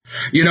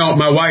You know,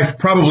 my wife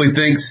probably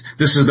thinks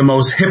this is the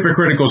most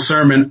hypocritical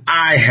sermon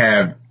I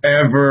have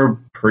ever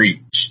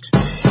preached.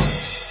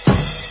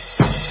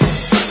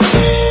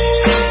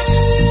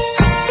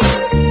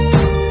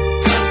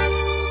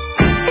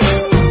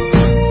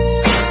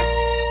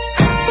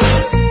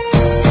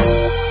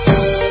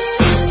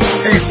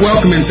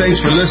 Welcome and thanks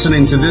for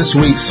listening to this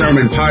week's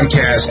sermon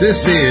podcast. This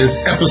is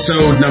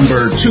episode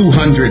number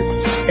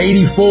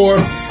 284.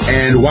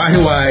 And why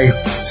do I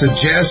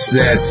suggest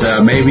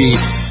that maybe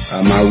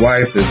my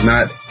wife is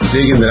not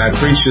digging that I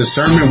preach this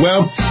sermon?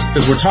 Well,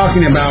 because we're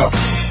talking about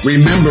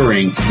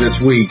remembering this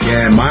week.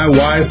 And my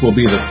wife will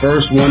be the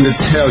first one to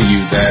tell you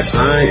that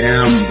I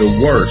am the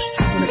worst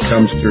when it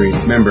comes to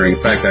remembering.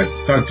 In fact, I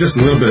talked just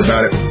a little bit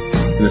about it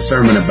in the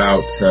sermon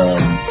about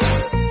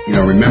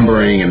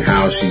remembering and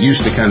how she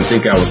used to kind of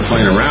think I was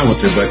playing around with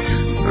her, but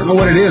I don't know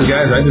what it is,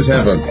 guys. I just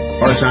have a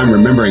hard time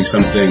remembering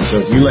some things.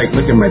 So if you look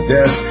at my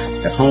desk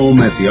at home,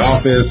 at the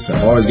office,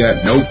 I've always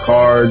got note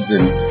cards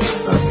and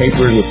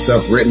papers with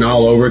stuff written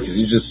all over because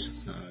you just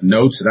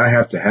notes that I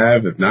have to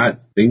have. If not,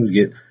 things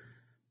get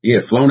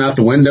flown out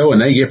the window and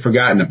they get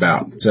forgotten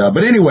about.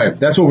 But anyway,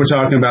 that's what we're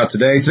talking about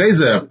today.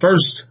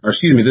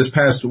 This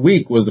past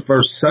week was the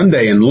first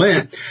Sunday in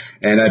Lent,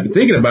 and I've been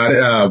thinking about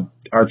it.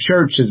 Our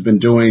church has been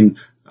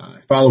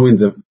following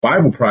the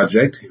Bible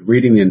Project,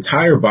 reading the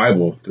entire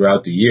Bible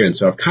throughout the year. And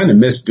so I've kind of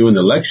missed doing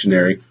the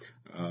lectionary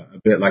a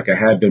bit like I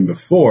had been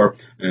before,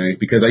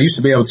 because I used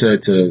to be able to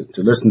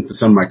listen to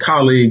some of my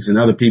colleagues and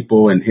other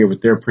people and hear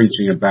what they're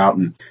preaching about,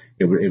 and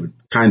it would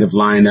kind of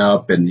line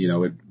up and,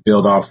 it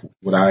build off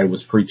what I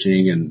was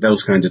preaching and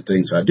those kinds of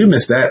things. So I do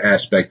miss that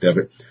aspect of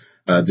it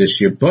this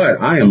year,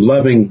 but I am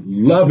loving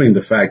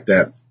the fact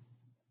that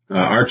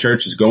our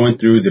church is going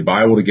through the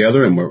Bible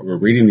together, and we're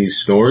reading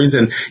these stories.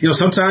 And,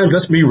 sometimes,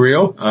 let's be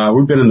real,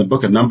 we've been in the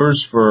book of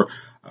Numbers for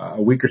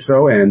a week or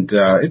so, and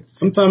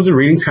sometimes the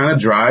reading's kind of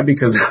dry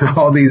because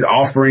all these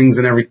offerings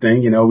and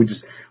everything,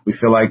 we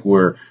feel like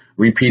we're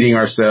repeating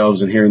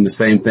ourselves and hearing the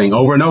same thing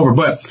over and over.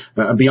 But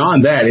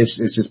beyond that, it's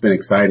just been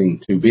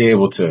exciting to be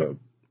able to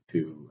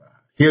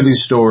hear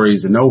these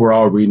stories and know we're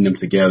all reading them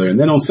together. And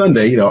then on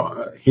Sunday,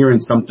 hearing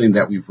something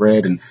that we've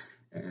read and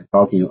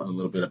talking a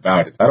little bit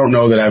about it. I don't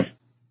know that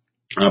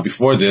I've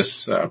before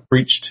this,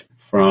 preached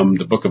from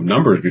the book of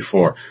Numbers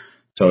before.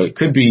 So it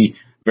could be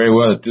very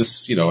well that this,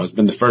 has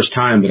been the first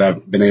time that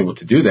I've been able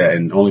to do that,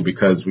 and only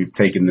because we've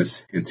taken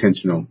this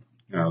intentional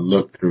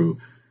look through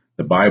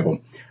the Bible.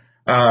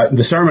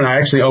 The sermon I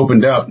actually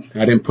opened up,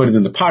 I didn't put it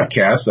in the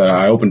podcast.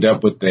 I opened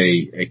up with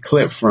a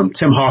clip from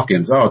Tim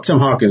Hawkins. Oh, Tim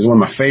Hawkins is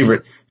one of my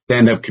favorite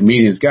stand-up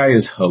comedians. Guy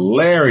is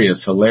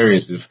hilarious.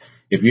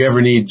 If you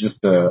ever need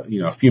just a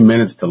few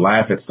minutes to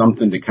laugh at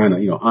something to kind of,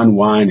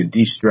 unwind and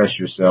de-stress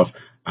yourself,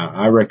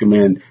 I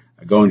recommend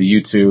going to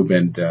YouTube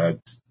and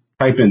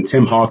type in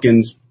Tim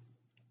Hawkins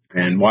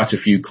and watch a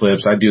few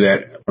clips. I do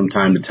that from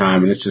time to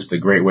time, and it's just a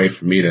great way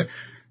for me to,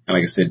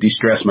 like I said,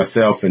 de-stress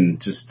myself and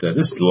just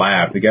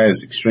laugh. The guy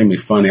is extremely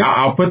funny.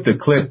 I'll put the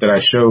clip that I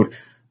showed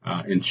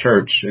in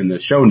church in the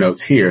show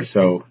notes here,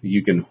 so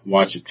you can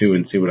watch it too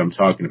and see what I'm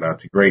talking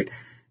about.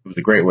 It was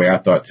a great way, I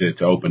thought,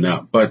 to open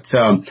up. But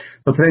so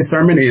today's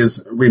sermon is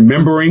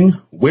Remembering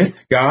with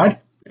God,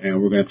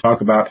 and we're going to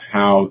talk about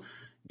how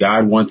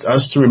God wants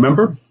us to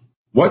remember,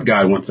 what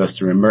God wants us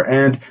to remember,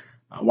 and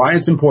why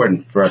it's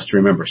important for us to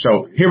remember.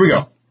 So here we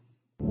go.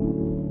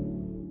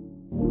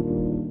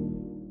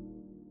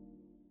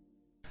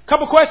 A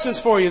couple questions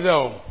for you,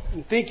 though,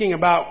 in thinking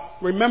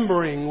about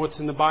remembering what's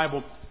in the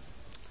Bible.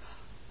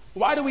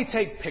 Why do we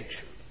take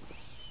pictures?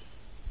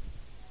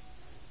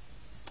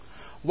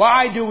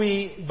 Why do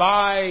we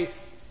buy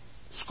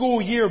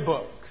school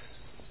yearbooks?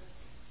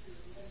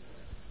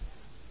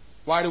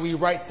 Why do we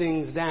write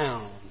things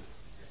down?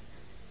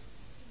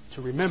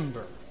 To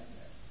remember.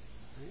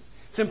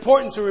 It's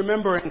important to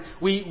remember, and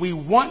we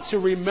want to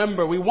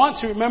remember. We want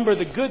to remember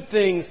the good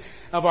things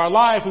of our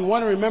life. We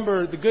want to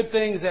remember the good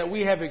things that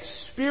we have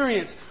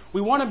experienced.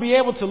 We want to be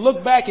able to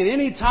look back at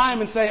any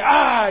time and say,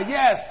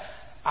 yes,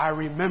 I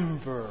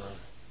remember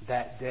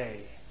that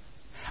day.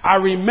 I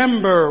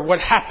remember what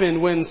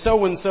happened when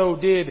so-and-so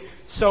did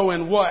so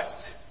and what.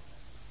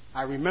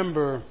 I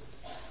remember,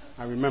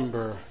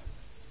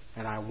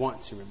 and I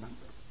want to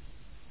remember.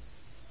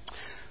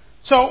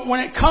 So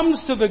when it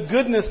comes to the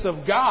goodness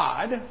of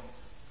God,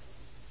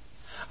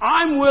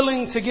 I'm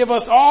willing to give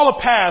us all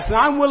a pass, and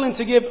I'm willing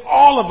to give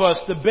all of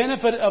us the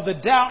benefit of the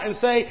doubt and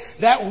say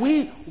that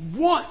we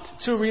want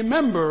to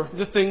remember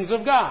the things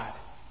of God.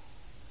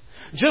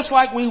 Just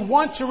like we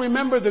want to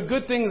remember the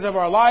good things of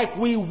our life,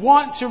 we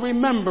want to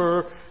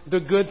remember the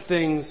good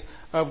things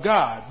of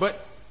God. But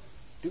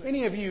do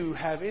any of you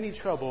have any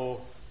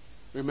trouble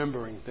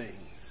remembering things?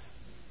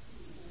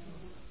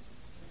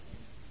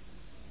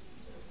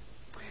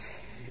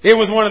 It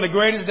was one of the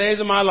greatest days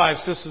of my life,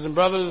 sisters and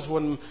brothers,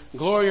 when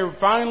Gloria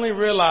finally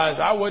realized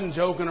I wasn't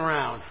joking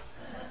around.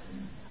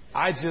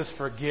 I just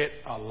forget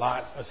a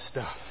lot of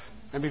stuff.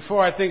 And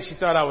before I think she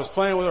thought I was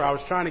playing with her, I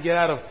was trying to get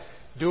out of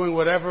doing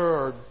whatever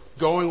or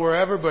going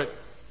wherever. But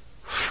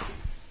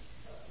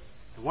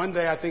one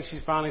day I think she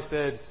finally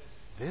said,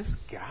 this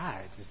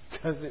guy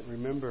just doesn't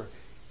remember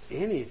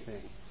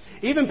anything.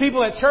 Even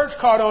people at church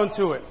caught on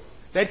to it.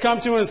 They'd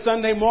come to him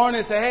Sunday morning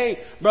and say, hey,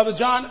 Brother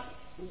John,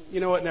 you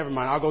know what? Never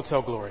mind. I'll go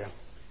tell Gloria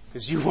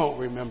because you won't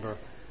remember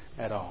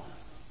at all.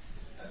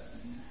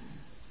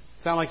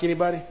 Sound like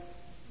anybody?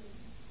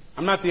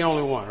 I'm not the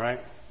only one, right?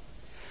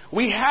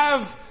 We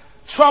have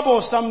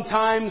trouble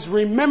sometimes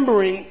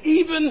remembering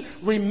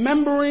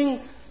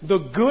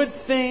the good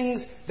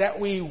things that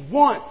we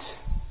want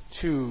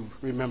to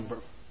remember.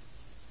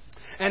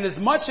 And as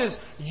much as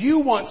you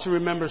want to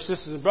remember,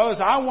 sisters and brothers,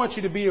 I want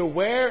you to be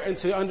aware and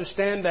to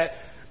understand that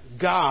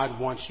God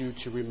wants you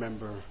to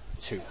remember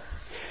too.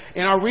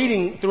 In our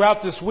reading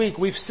throughout this week,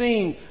 we've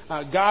seen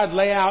God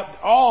lay out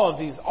all of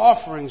these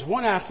offerings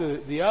one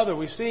after the other.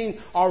 We've seen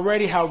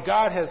already how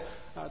God has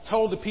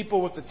told the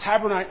people what the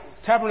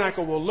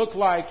tabernacle will look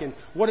like and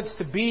what it's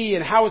to be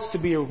and how it's to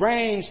be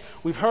arranged.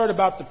 We've heard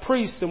about the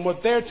priests and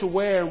what they're to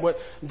wear and what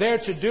they're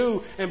to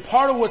do. And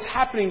part of what's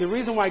happening, the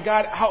reason why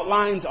God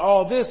outlines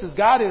all this is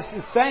God is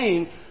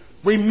saying,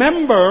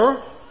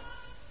 remember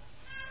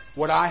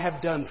what I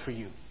have done for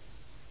you.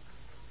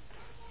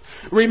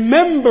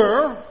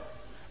 Remember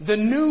the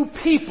new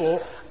people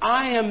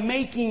I am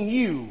making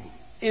you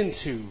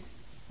into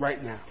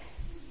right now.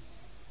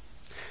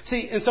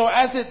 See, and so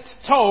as it's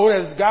told,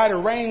 as God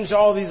arranged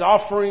all these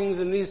offerings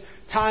and these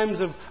times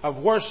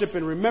of worship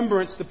and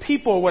remembrance, the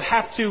people would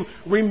have to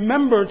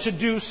remember to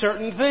do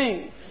certain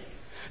things.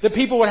 The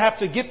people would have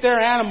to get their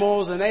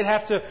animals and they'd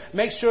have to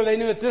make sure they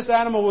knew that this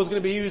animal was going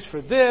to be used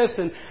for this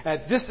and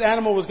that this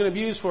animal was going to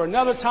be used for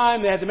another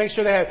time. They had to make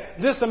sure they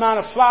had this amount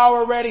of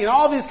flour ready and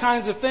all these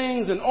kinds of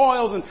things and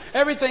oils and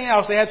everything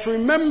else. They had to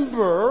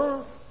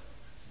remember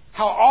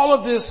how all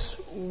of this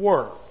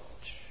worked.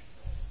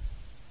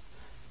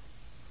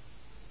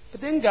 But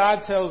then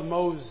God tells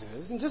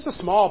Moses, in just a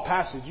small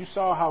passage, you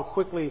saw how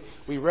quickly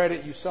we read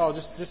it, you saw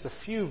just a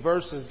few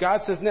verses.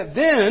 God says, now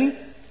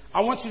then, I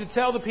want you to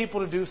tell the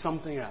people to do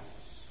something else.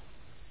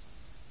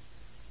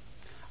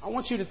 I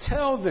want you to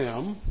tell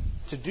them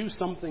to do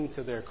something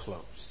to their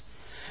clothes.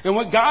 And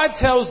what God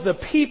tells the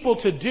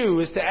people to do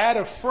is to add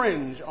a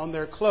fringe on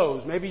their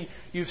clothes. Maybe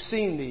you've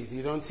seen these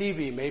either on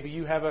TV. Maybe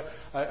you have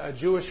a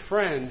Jewish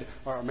friend,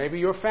 or maybe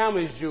your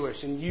family is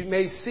Jewish, and you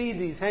may see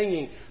these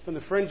hanging from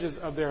the fringes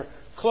of their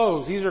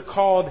clothes. These are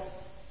called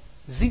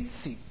tzitzit.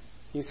 Can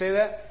you say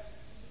that?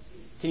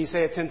 Can you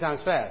say it 10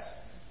 times fast?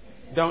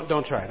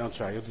 Don't try.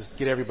 You'll just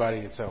get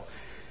everybody. So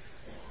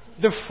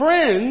the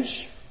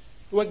fringe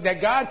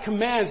that God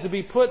commands to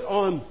be put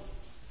on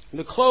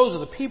the clothes of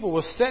the people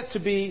was set to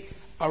be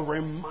a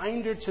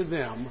reminder to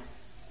them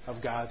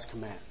of God's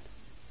command.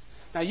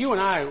 Now you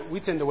and I, we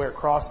tend to wear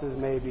crosses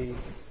maybe,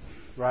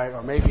 right?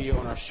 Or maybe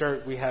on our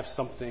shirt we have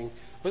something.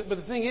 But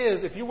the thing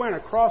is, if you're wearing a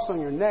cross on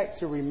your neck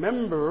to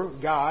remember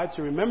God,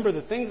 to remember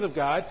the things of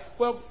God,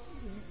 well,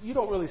 you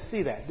don't really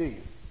see that, do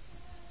you?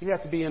 You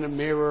have to be in a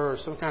mirror or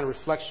some kind of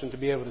reflection to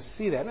be able to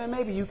see that. And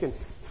maybe you can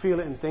feel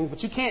it in things,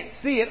 but you can't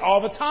see it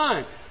all the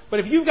time.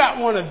 But if you've got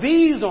one of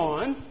these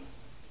on,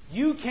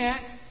 you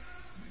can't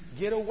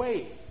get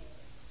away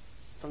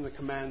from the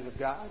commands of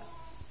God.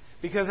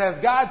 Because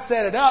as God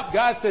set it up,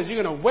 God says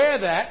you're going to wear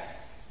that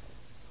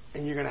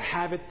and you're going to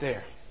have it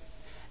there.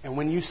 And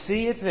when you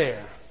see it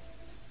there,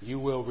 you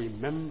will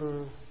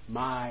remember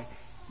my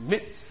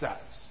mitzvahs.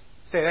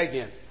 Say that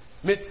again.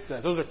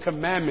 Mitzvah. Those are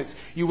commandments.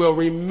 You will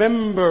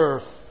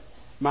remember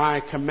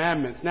my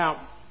commandments.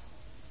 Now,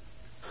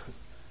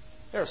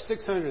 there are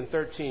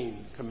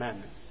 613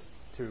 commandments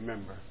to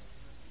remember.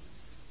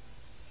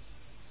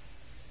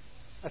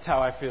 That's how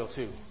I feel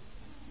too.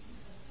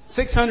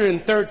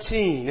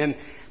 613. And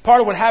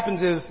part of what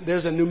happens is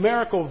there's a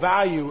numerical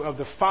value of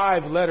the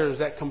 5 letters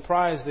that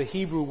comprise the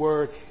Hebrew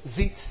word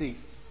tzitzit.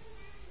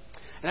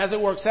 And as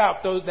it works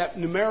out, that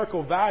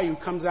numerical value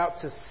comes out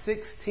to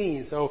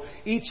 16. So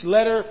each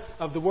letter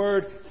of the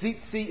word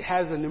tzitzit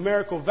has a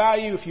numerical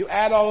value. If you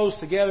add all those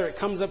together, it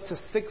comes up to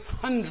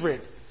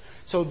 600.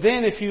 So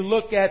then if you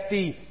look at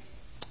the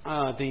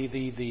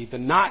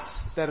knots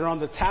that are on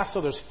the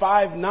tassel, there's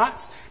 5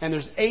 knots and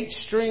there's 8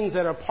 strings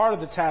that are part of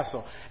the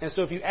tassel. And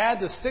so if you add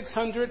the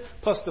 600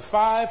 plus the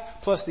 5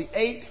 plus the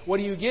 8, what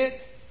do you get?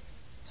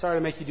 Sorry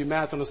to make you do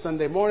math on a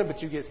Sunday morning,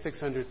 but you get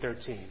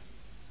 613.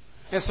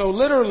 And so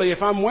literally,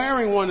 if I'm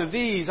wearing one of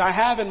these, I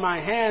have in my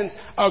hands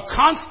a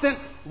constant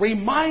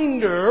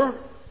reminder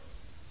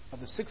of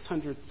the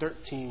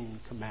 613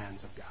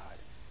 commands of God.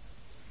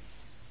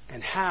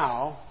 And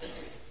how,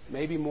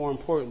 maybe more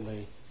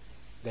importantly,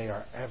 they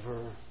are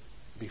ever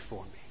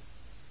before me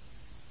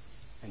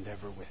and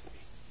ever with me.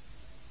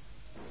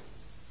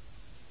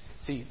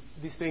 See,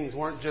 these things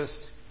weren't just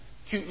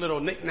cute little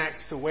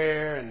knickknacks to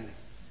wear and,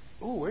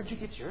 ooh, where'd you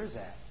get yours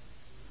at?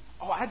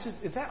 Oh,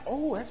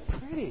 that's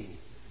pretty.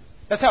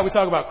 That's how we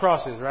talk about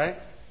crosses, right?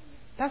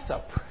 That's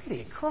a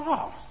pretty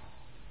cross.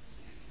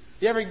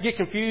 You ever get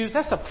confused?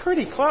 That's a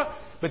pretty cross.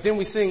 But then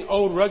we sing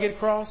Old Rugged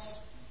Cross.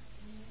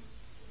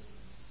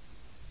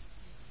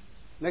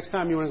 Next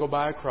time you want to go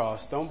buy a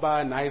cross, don't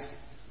buy a nice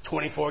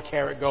 24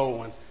 karat gold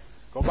one.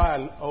 Go buy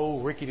an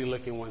old rickety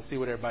looking one. See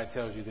what everybody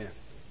tells you then.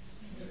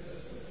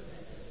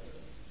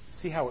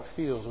 See how it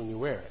feels when you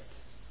wear it.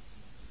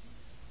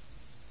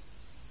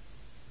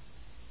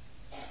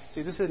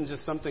 See, this isn't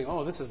just something,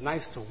 oh, this is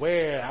nice to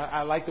wear.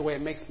 I like the way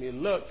it makes me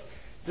look.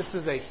 This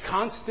is a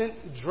constant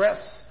dress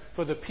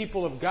for the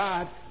people of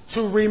God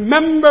to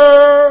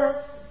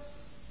remember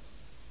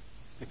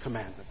the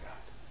commands of God.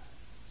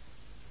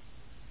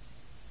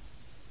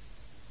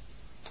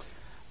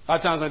 A lot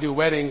of times when I do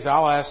weddings,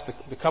 I'll ask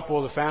the couple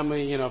or the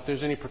family, if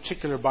there's any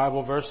particular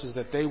Bible verses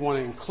that they want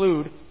to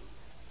include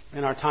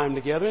in our time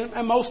together.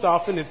 And most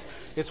often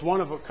it's one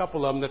of a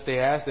couple of them that they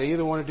ask. They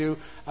either want to do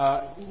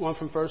one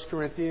from 1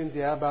 Corinthians,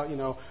 about,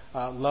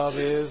 love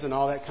is and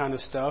all that kind of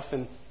stuff.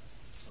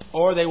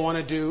 Or they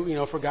want to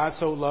do, for God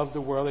so loved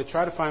the world. They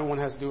try to find one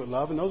that has to do with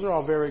love. And those are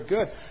all very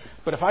good.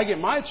 But if I get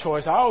my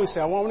choice, I always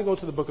say I want to go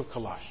to the book of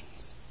Colossians.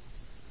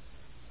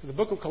 The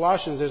book of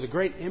Colossians, there's a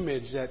great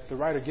image that the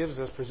writer gives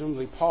us,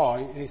 presumably Paul,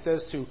 and he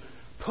says to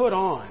put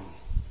on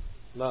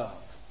love.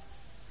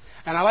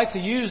 And I like to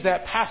use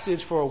that passage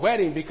for a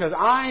wedding because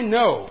I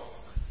know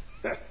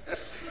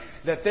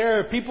that there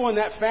are people in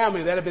that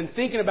family that have been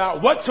thinking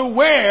about what to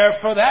wear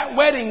for that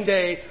wedding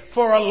day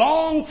for a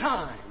long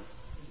time.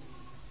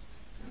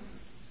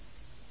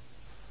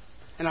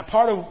 And a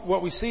part of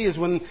what we see is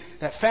when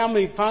that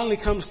family finally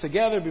comes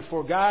together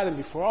before God and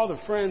before all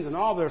their friends and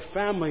all their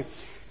family,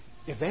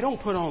 if they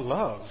don't put on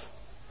love,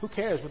 who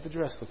cares what the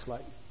dress looks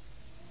like?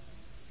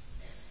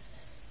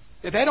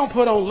 If they don't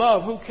put on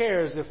love, who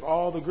cares if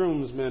all the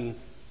groomsmen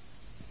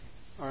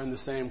are in the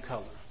same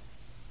color?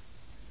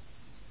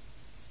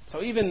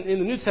 So even in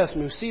the New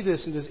Testament, we see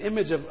this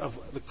image of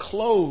the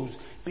clothes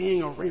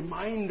being a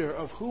reminder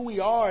of who we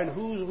are and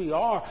whose we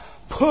are.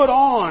 Put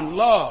on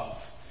love.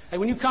 Like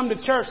when you come to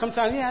church,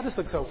 sometimes, this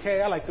looks okay.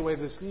 I like the way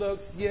this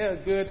looks. Yeah,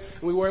 good.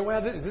 And we worry,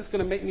 is this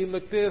going to make me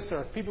look this? Or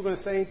are people going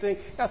to say anything?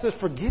 God says,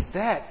 forget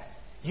that.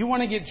 You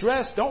want to get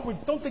dressed?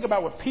 Don't think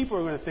about what people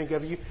are going to think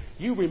of you.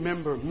 You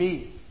remember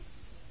me.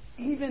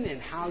 Even in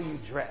how you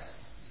dress.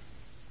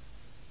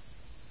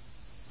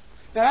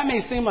 Now that may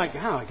seem like,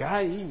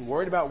 God, you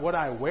worried about what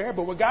I wear?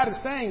 But what God is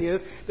saying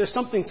is, there's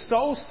something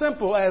so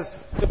simple as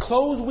the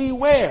clothes we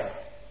wear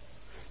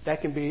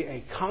that can be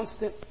a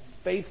constant,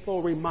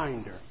 faithful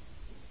reminder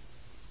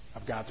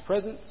of God's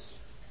presence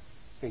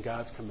and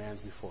God's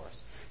commands before us.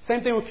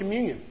 Same thing with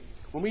communion.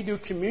 When we do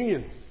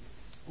communion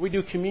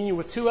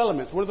with two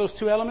elements. What are those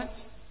two elements?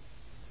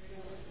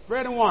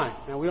 Bread and wine.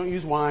 Now, we don't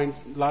use wine.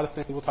 A lot of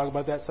things. We'll talk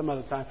about that some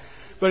other time.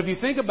 But if you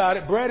think about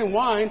it, bread and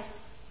wine,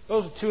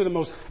 those are two of the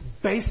most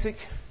basic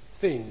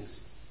things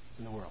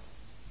in the world.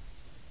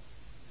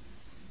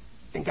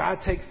 And God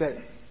takes those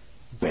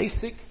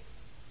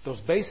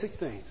basic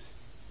things,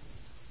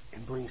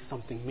 and brings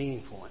something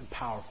meaningful and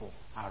powerful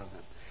out of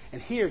them.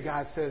 And here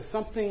God says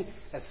something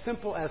as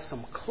simple as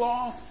some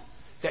cloth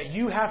that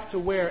you have to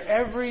wear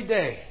every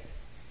day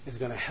is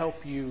going to help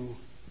you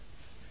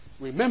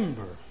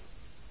remember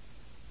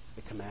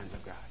the commands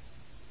of God.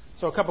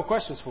 So a couple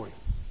questions for you.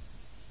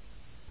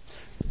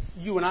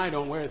 You and I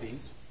don't wear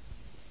these.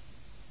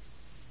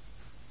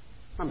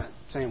 I'm not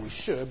saying we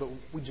should, but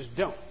we just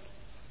don't.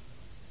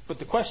 But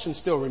the question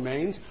still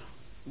remains,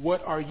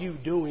 what are you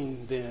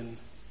doing then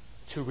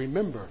to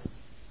remember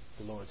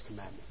the Lord's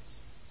commandments?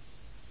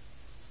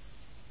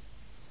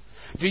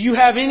 Do you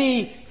have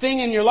anything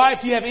in your life,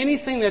 do you have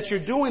anything that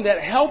you're doing that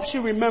helps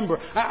you remember?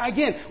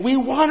 Again, we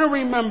want to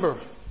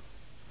remember.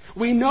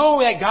 We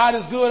know that God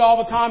is good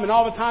all the time, and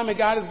all the time that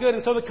God is good.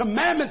 And so the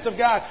commandments of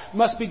God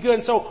must be good.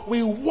 And so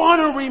we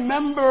want to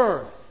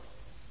remember.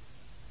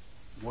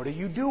 What are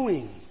you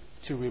doing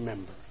to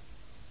remember?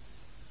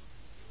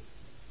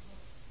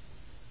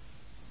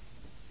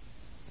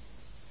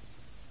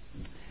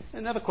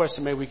 Another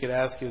question maybe we could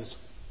ask is,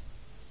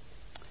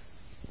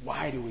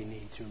 why do we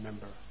need to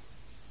remember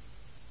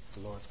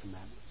the Lord's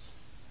commandments?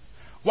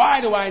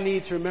 Why do I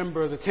need to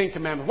remember the Ten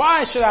Commandments?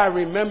 Why should I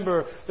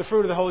remember the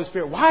fruit of the Holy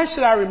Spirit? Why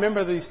should I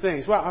remember these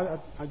things?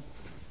 Well, I'll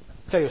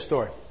tell you a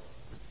story.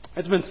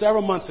 It's been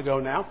several months ago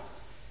now,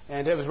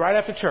 and it was right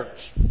after church.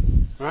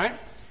 All right?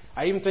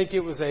 I even think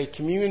it was a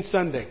communion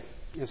Sunday.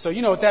 And so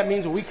you know what that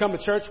means. When we come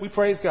to church, we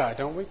praise God,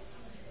 don't we?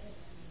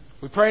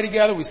 We pray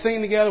together, we sing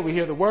together, we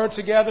hear the words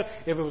together.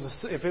 If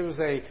it was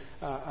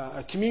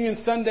a communion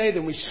Sunday,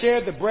 then we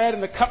shared the bread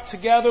and the cup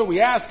together.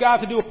 We asked God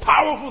to do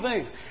powerful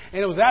things.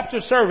 And it was after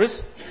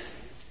service,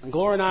 and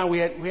Gloria and I, we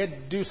had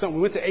to do something.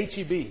 We went to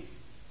H-E-B.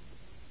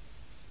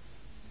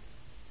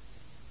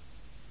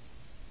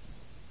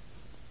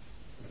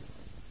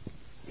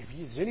 If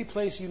there's any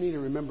place you need to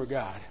remember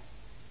God,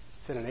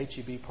 it's in an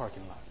H-E-B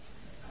parking lot.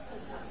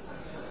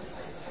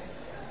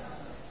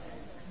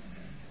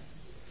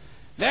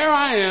 There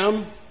I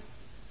am.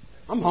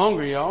 I'm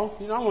hungry, y'all.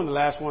 I'm one of the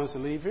last ones to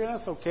leave here.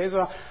 That's okay. So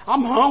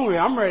I'm hungry.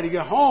 I'm ready to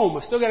get home.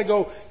 I still got to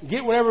go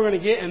get whatever we're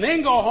going to get and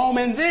then go home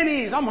and then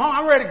eat.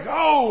 I'm ready to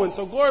go. And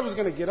so Gloria was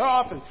going to get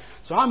off. And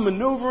so I'm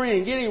maneuvering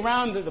and getting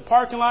around the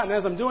parking lot. And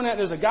as I'm doing that,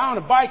 there's a guy on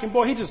a bike. And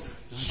boy, he just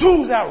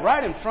zooms out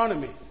right in front of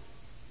me.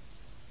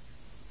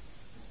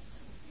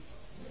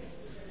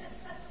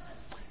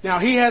 Now,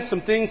 he had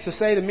some things to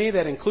say to me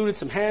that included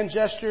some hand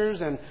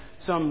gestures and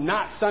some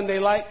not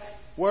Sunday-like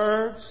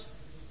words.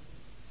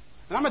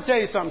 And I'm going to tell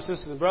you something,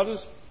 sisters and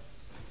brothers.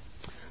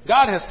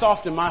 God has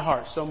softened my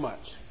heart so much.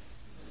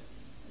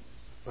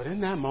 But in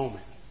that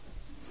moment,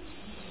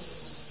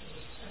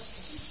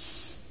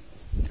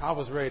 I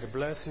was ready to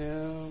bless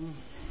him.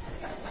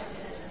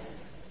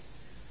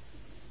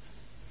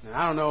 And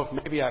I don't know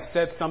if maybe I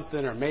said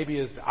something, or maybe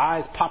his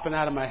eyes popping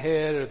out of my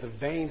head, or the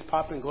veins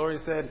popping. Gloria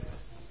said,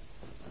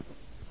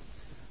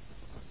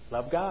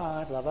 love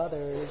God, love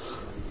others.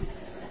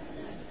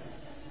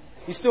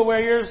 You still wear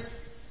yours?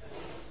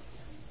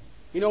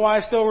 You know why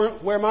I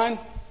still wear mine?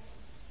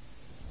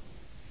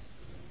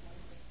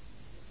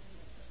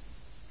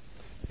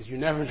 Because you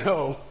never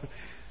know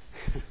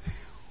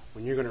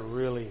when you're going to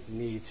really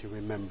need to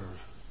remember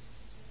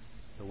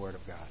the Word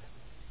of God.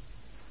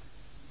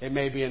 It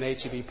may be an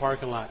H-E-B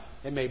parking lot.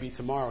 It may be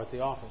tomorrow at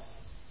the office.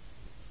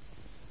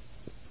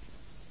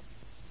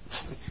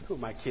 Who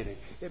am I kidding?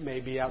 It may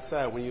be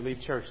outside when you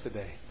leave church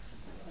today.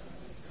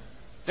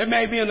 It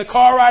may be in the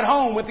car ride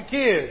home with the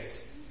kids.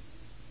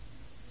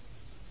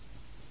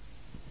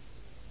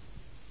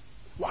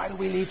 Why do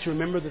we need to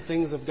remember the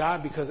things of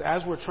God? Because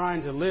as we're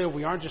trying to live,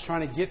 we aren't just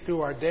trying to get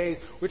through our days.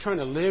 We're trying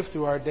to live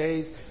through our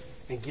days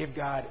and give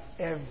God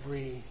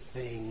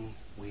everything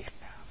we have.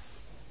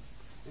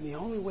 And the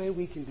only way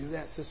we can do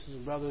that, sisters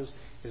and brothers,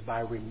 is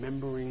by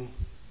remembering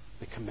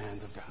the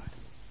commands of God.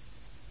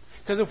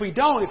 Because if we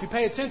don't, if you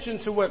pay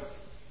attention to what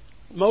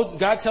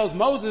God tells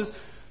Moses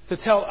to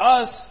tell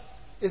us,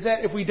 is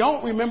that if we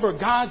don't remember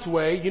God's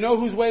way, you know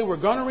whose way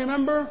we're going to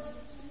remember?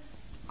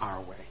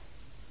 Our way.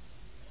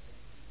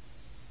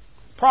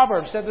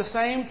 Proverbs said the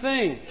same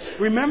thing.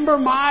 Remember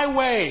my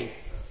way.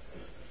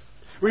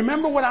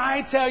 Remember what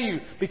I tell you.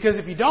 Because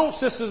if you don't,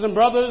 sisters and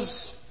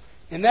brothers,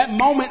 in that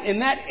moment, in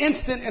that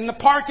instant, in the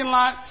parking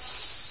lot,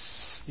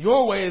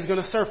 your way is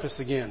going to surface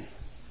again.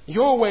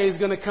 Your way is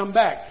going to come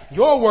back.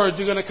 Your words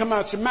are going to come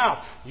out your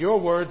mouth. Your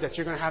words that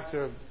you're going to have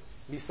to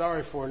be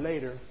sorry for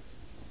later.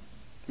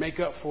 Make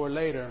up for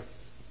later.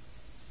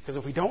 Because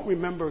if we don't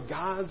remember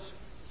God's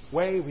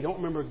way, we don't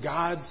remember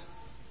God's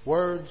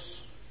words,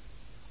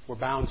 we're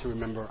bound to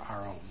remember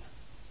our own.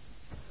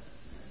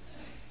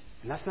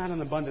 And that's not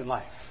an abundant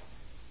life.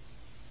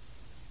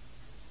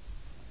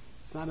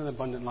 It's not an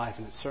abundant life,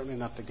 and it's certainly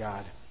not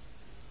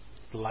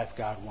the life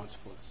God wants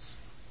for us.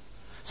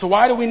 So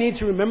why do we need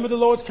to remember the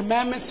Lord's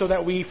commandments? So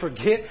that we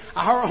forget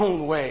our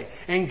own way,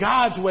 and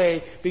God's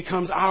way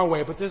becomes our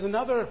way. But there's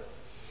another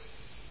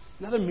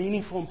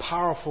meaningful and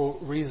powerful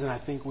reason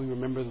I think we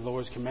remember the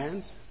Lord's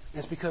commands.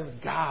 And it's because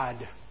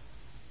God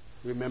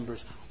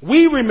remembers.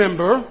 We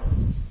remember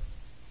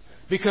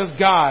because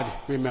God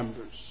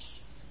remembers.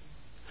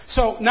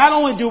 So not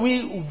only do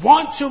we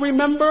want to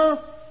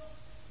remember,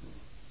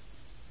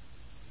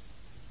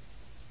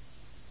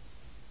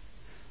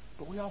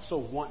 but we also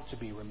want to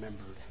be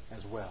remembered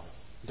as well,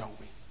 don't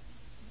we?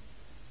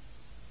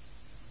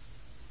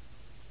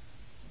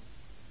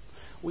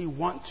 We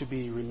want to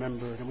be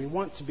remembered, and we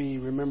want to be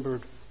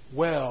remembered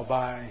well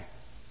by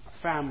our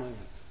family,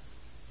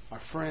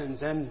 our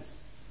friends, and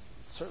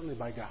certainly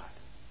by God.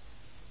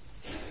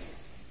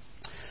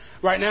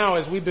 Right now,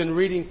 as we've been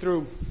reading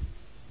through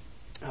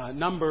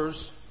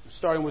Numbers,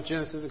 starting with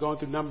Genesis and going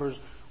through Numbers,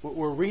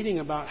 we're reading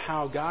about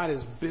how God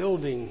is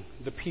building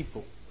the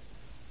people.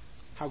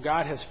 How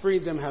God has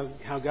freed them,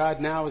 how God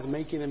now is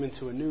making them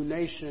into a new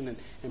nation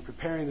and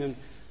preparing them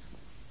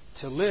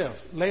to live.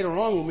 Later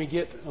on, when we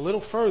get a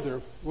little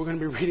further, we're going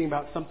to be reading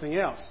about something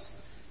else.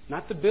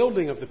 Not the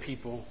building of the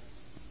people,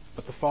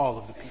 but the fall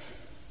of the people.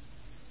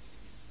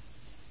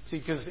 See,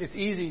 because it's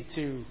easy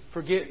to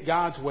forget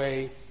God's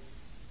way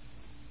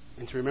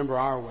and to remember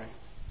our way.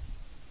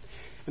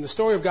 And the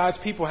story of God's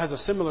people has a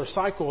similar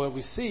cycle that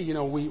we see. You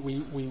know,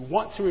 we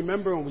want to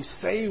remember and we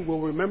say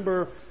we'll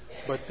remember,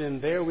 but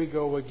then there we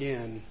go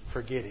again,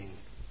 forgetting.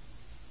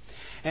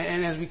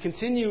 And as we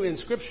continue in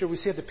Scripture, we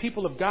see that the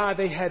people of God,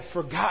 they had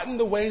forgotten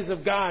the ways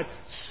of God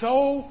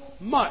so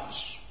much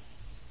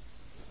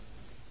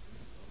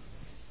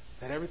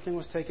that everything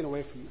was taken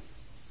away from them.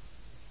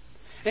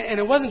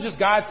 And it wasn't just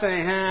God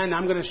saying,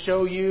 I'm going to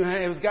show you.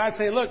 It was God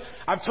saying, look,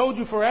 I've told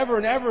you forever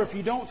and ever, if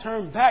you don't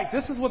turn back,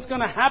 this is what's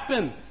going to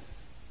happen.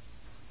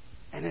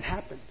 And it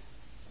happened.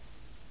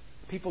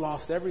 People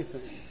lost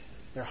everything.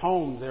 Their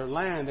homes, their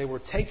land, they were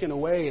taken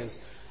away as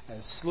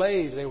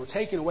slaves. They were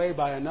taken away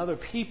by another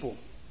people.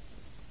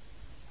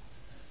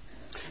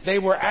 They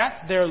were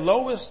at their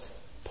lowest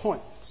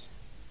point.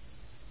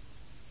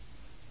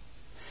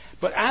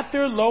 But at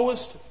their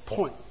lowest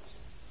point,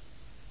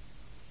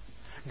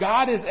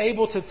 God is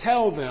able to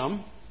tell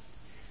them,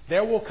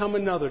 there will come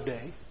another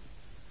day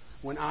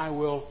when I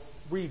will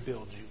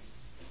rebuild you.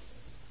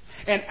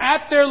 And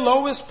at their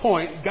lowest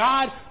point,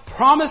 God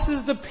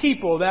promises the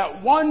people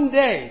that one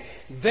day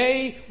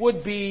they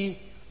would be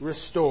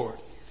restored.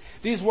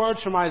 These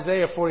words from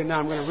Isaiah 49,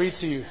 I'm going to read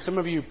to you. Some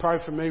of you are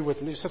probably familiar with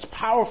them. These are such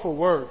powerful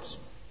words.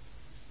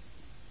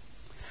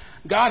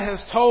 God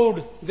has told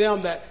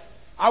them that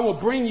I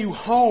will bring you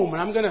home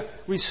and I'm going to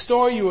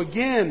restore you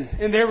again.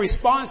 And their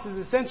response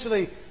is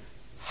essentially,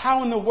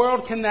 how in the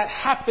world can that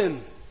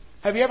happen?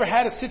 Have you ever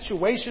had a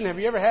situation? Have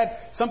you ever had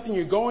something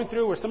you're going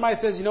through where somebody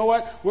says, you know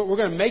what, we're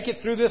going to make it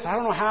through this. I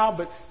don't know how,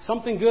 but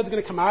something good's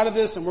going to come out of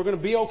this and we're going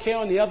to be okay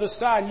on the other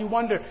side. And you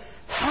wonder,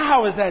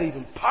 how is that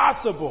even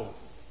possible?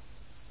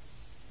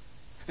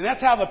 And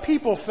that's how the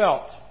people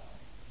felt.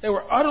 They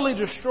were utterly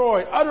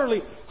destroyed,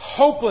 utterly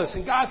hopeless.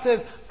 And God says,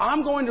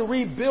 I'm going to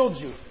rebuild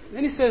you. And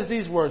then he says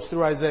these words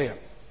through Isaiah.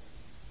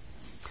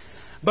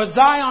 But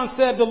Zion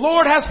said, the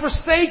Lord has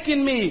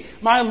forsaken me.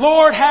 My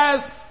Lord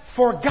has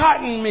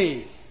forgotten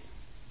me.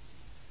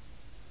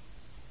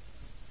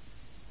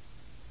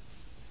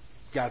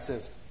 God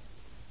says,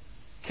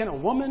 can a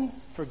woman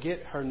forget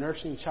her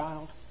nursing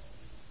child?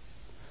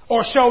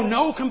 Or show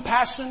no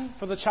compassion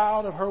for the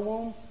child of her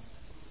womb?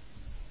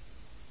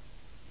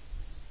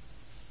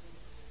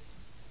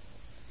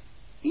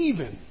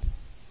 Even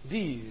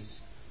these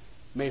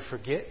may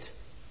forget,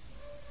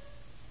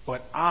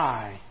 but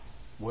I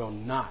will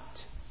not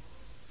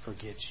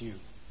forget you.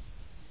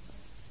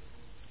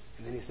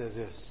 And then he says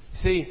this.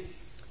 See,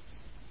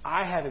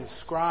 I have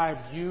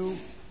inscribed you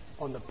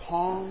on the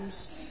palms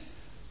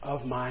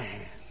of my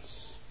hands.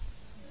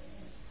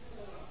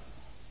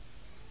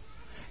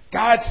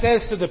 God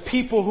says to the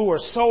people who are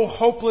so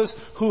hopeless,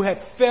 who have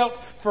felt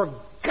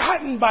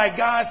forgotten by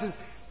God, says,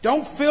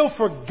 don't feel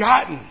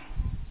forgotten.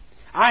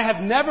 I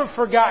have never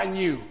forgotten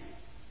you.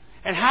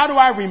 And how do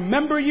I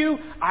remember you?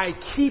 I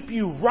keep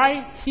you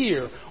right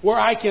here where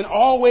I can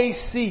always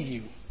see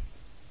you.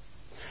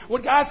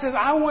 What God says,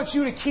 I want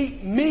you to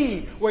keep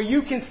me where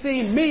you can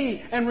see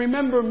me and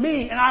remember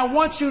me. And I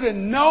want you to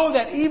know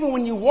that even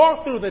when you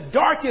walk through the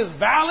darkest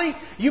valley,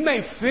 you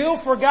may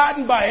feel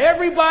forgotten by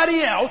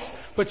everybody else,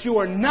 but you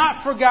are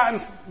not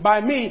forgotten by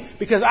me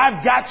because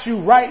I've got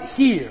you right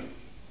here.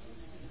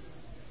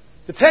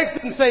 The text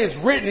doesn't say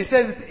it's written. It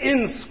says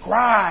it's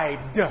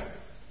inscribed.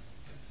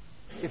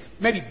 It's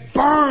maybe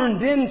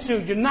burned into.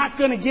 You're not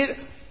going to get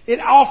it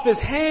off his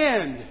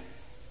hand.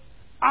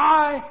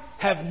 I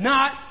have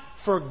not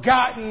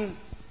forgotten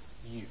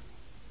you.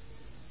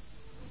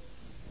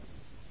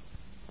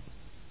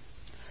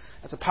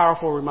 That's a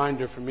powerful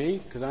reminder for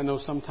me because I know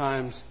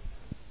sometimes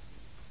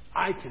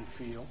I can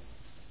feel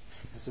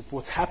as if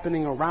what's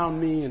happening around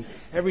me and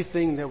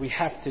everything that we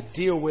have to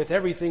deal with,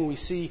 everything we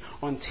see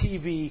on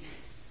TV,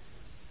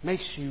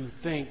 makes you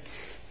think,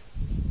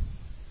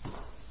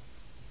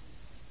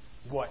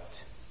 what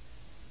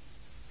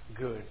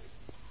good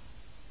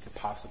could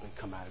possibly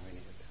come out of any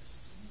of this?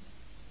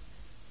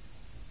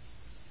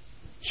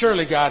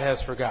 Surely God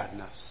has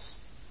forgotten us.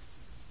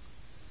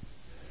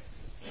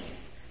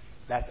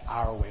 That's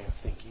our way of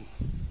thinking.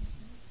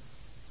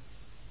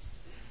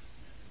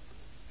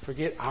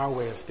 Forget our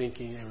way of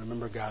thinking and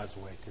remember God's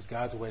way, because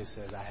God's way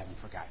says, I haven't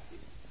forgotten you.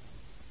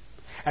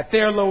 At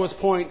their lowest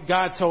point,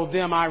 God told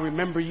them, I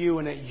remember you.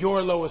 And at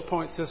your lowest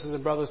point, sisters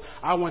and brothers,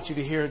 I want you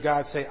to hear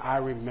God say, I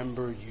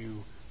remember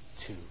you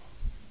too.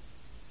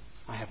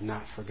 I have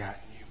not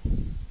forgotten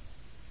you.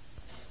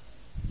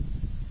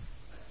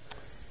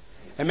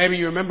 And maybe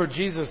you remember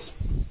Jesus.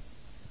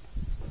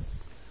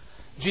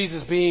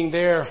 Jesus being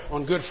there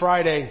on Good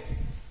Friday.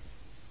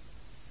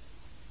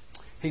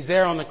 He's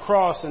there on the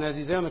cross, and as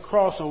he's there on the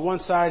cross, on one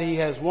side he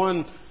has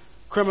one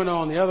criminal,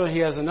 on the other he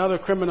has another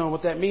criminal.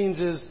 What that means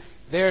is,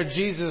 there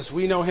Jesus,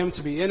 we know him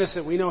to be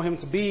innocent, we know him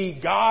to be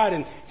God,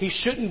 and he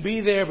shouldn't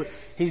be there, but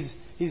he's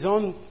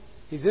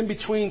in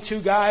between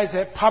two guys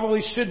that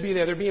probably should be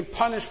there. They're being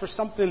punished for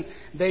something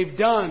they've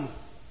done.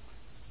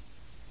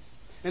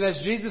 And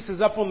as Jesus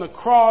is up on the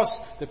cross,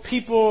 the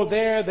people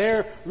there,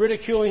 they're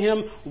ridiculing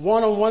him.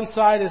 One on one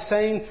side is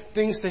saying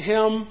things to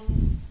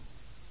him.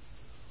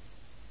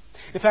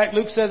 In fact,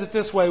 Luke says it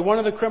this way. One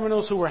of the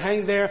criminals who were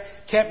hanged there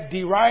kept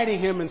deriding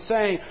him and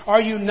saying, are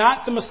you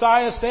not the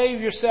Messiah?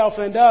 Save yourself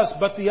and us.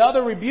 But the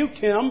other rebuked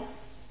him,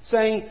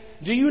 saying,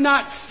 do you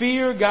not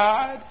fear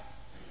God,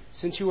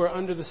 since you are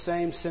under the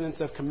same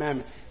sentence of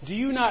commandment? Do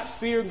you not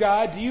fear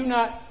God? Do you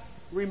not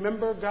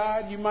remember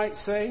God, you might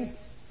say?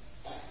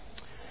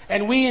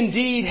 And we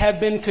indeed have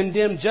been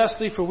condemned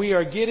justly, for we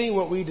are getting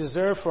what we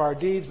deserve for our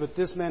deeds, but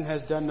this man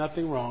has done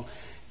nothing wrong.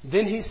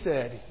 Then he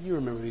said, you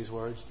remember these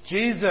words,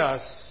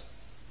 Jesus,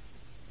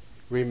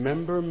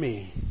 remember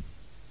me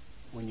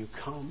when you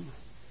come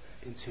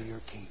into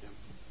your kingdom.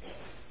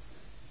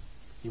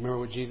 You remember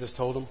what Jesus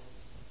told him?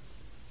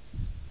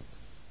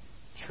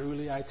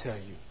 Truly I tell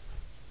you,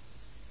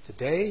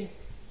 today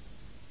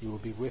you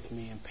will be with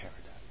me in paradise.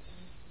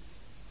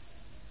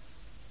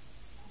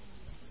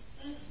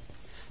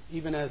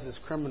 Even as this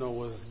criminal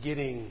was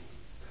getting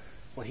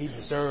what he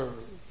deserved,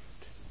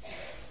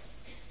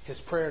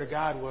 his prayer to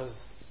God was,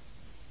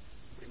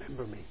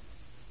 remember me.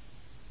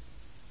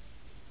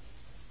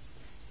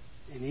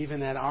 And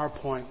even at our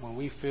point when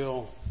we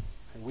feel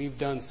and we've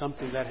done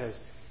something that has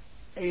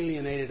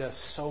alienated us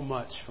so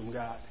much from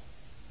God,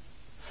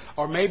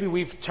 or maybe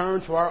we've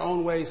turned to our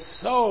own ways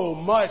so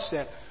much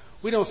that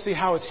we don't see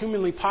how it's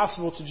humanly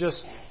possible to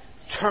just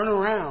turn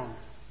around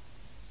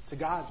to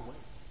God's way.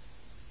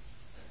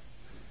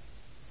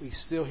 we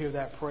still hear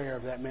that prayer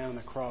of that man on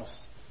the cross.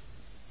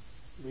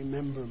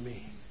 Remember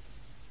me.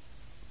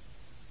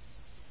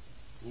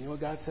 You know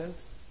what God says?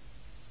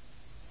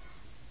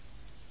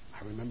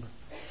 I remember.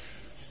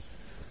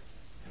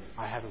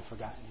 I haven't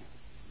forgotten you.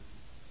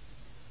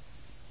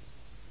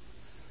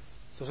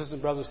 So, sisters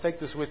and brothers, take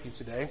this with you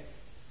today.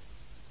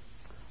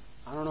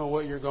 I don't know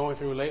what you're going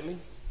through lately.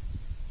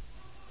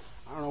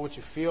 I don't know what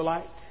you feel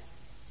like.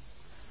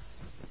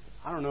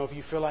 I don't know if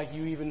you feel like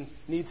you even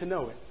need to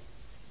know it.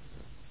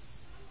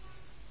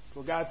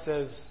 But God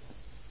says,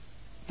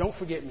 don't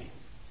forget me.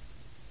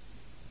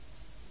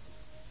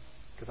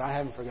 Because I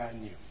haven't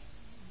forgotten you.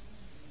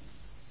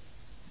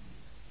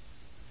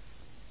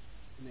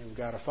 In the name of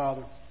God our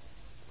Father,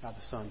 God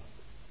the Son,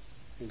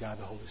 and God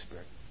the Holy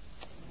Spirit.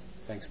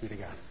 Thanks be to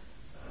God.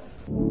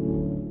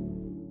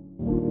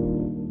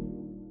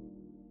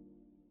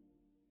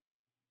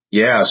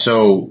 Yeah,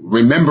 so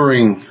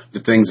remembering the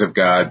things of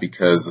God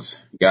because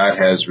God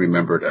has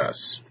remembered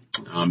us.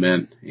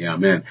 Amen. Yeah,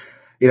 amen.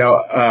 You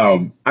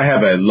know, I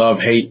have a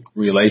love-hate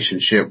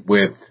relationship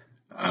with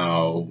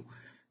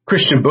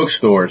Christian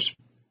bookstores.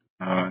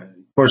 Of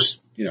course,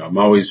 you know, I'm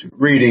always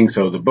reading,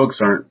 so the books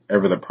aren't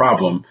ever the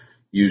problem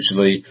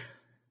usually.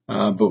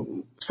 But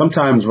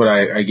sometimes what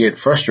I get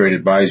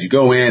frustrated by is you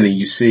go in and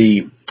you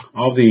see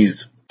all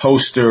these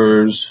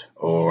posters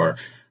or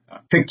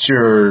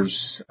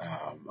pictures,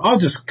 all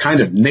just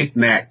kind of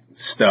knick-knack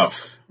stuff,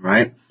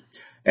 right?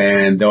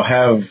 And they'll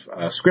have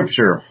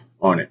scripture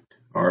on it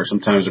or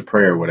sometimes a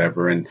prayer or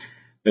whatever. And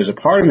there's a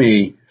part of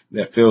me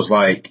that feels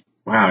like,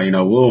 wow, you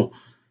know,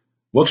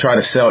 we'll try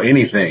to sell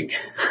anything,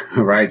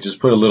 right?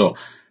 Just put a little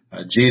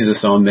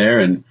Jesus on there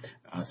and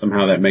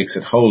somehow that makes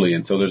it holy.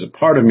 And so there's a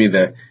part of me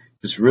that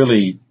just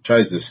really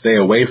tries to stay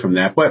away from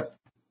that. But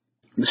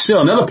there's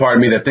still another part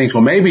of me that thinks,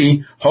 well,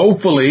 maybe,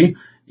 hopefully,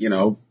 you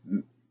know,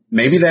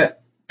 maybe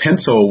that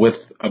pencil with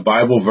a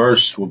Bible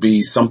verse will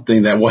be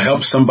something that will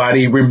help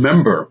somebody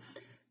remember,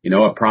 you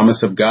know, a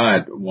promise of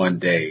God one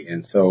day.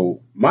 And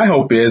so my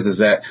hope is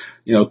that,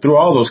 you know, through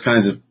all those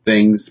kinds of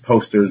things,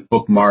 posters,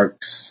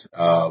 bookmarks,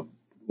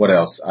 what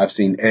else? I've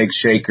seen egg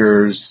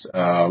shakers,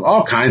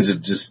 all kinds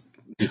of just,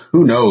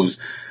 who knows,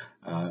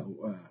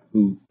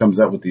 who comes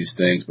up with these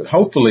things. But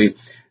hopefully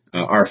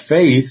our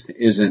faith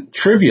isn't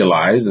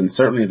trivialized, and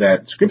certainly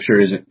that scripture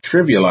isn't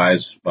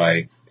trivialized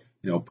by,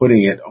 you know,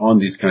 putting it on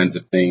these kinds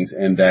of things,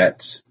 and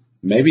that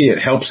maybe it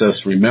helps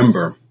us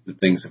remember the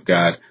things of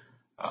God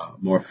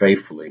more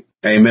faithfully.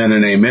 Amen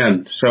and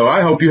amen. So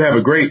I hope you have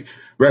a great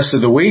rest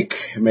of the week.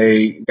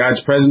 May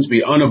God's presence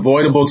be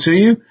unavoidable to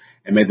you,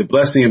 and may the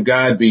blessing of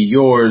God be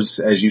yours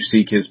as you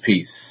seek His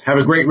peace. Have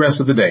a great rest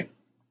of the day.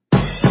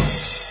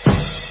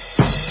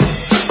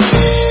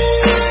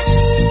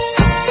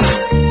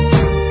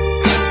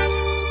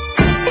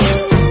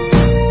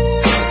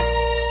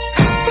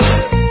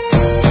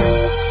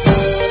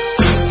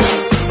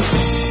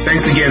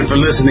 Again for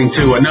listening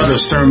to another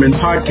sermon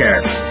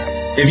podcast.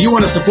 If you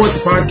want to support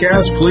the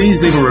podcast, please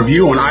leave a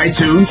review on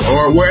iTunes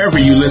or wherever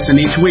you listen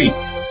each week.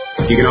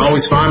 You can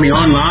always find me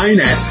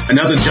online at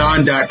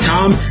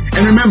anotherjohn.com.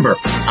 And remember,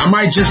 I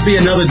might just be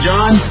another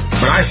John,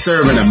 but I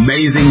serve an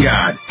amazing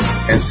God,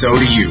 and so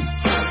do you.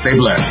 Stay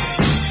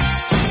blessed.